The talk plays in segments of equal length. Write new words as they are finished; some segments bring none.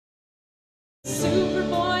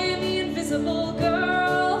Superboy and the invisible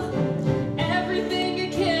girl, everything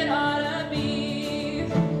a kid ought to be.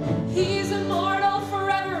 He's immortal,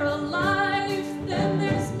 forever alive, then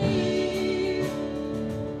there's me.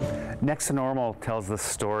 Next to Normal tells the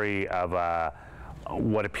story of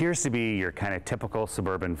what appears to be your kind of typical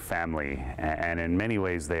suburban family, and in many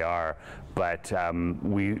ways they are, but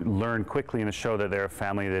we learn quickly in the show that they're a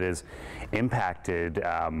family that is impacted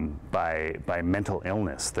by mental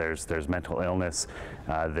illness. There's mental illness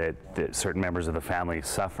that certain members of the family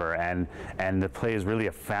suffer, and the play is really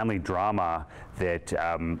a family drama that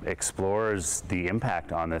explores the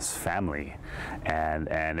impact on this family,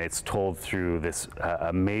 and it's told through this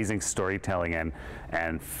amazing storytelling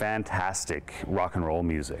and fantastic rock and roll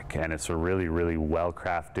music, and it's a really well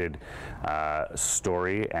crafted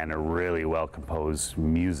story and a really well composed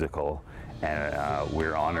musical, and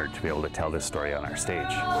we're honored to be able to tell this story on our stage.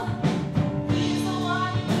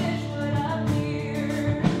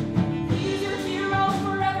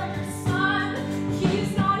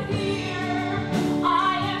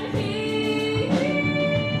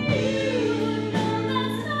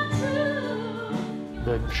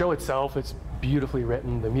 The show itself, it's beautifully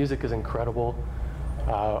written. The music is incredible.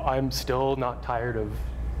 I'm still not tired of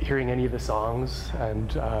hearing any of the songs,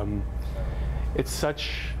 and it's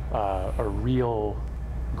such a real,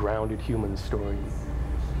 grounded human story.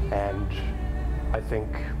 And I think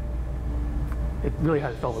it really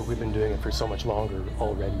has felt like we've been doing it for so much longer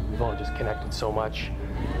already. We've all just connected so much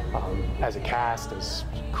as a cast, as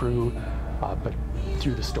crew, but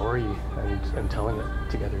through the story and telling it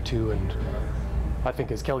together too. And I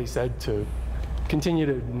think, as Kelly said, to continue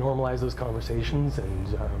to normalize those conversations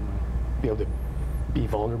and be able to be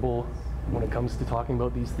vulnerable when it comes to talking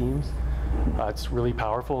about these themes, it's really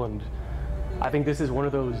powerful. And I think this is one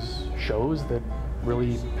of those shows that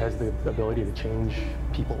really has the ability to change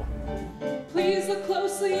people. Please look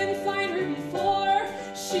closely and find her before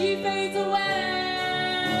she fades away.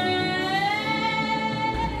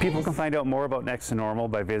 People can find out more about Next to Normal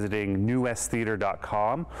by visiting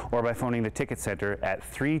newwesttheatre.com or by phoning the Ticket Center at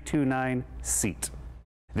 329-SEAT.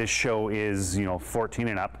 This show is, 14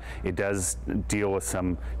 and up. It does deal with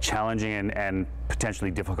some challenging and potentially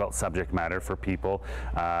difficult subject matter for people.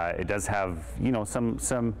 It does have,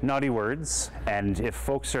 some naughty words. And if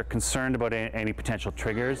folks are concerned about any potential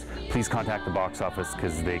triggers, please contact the box office,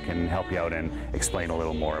 because they can help you out and explain a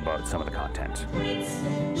little more about some of the content.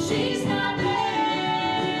 She's not there.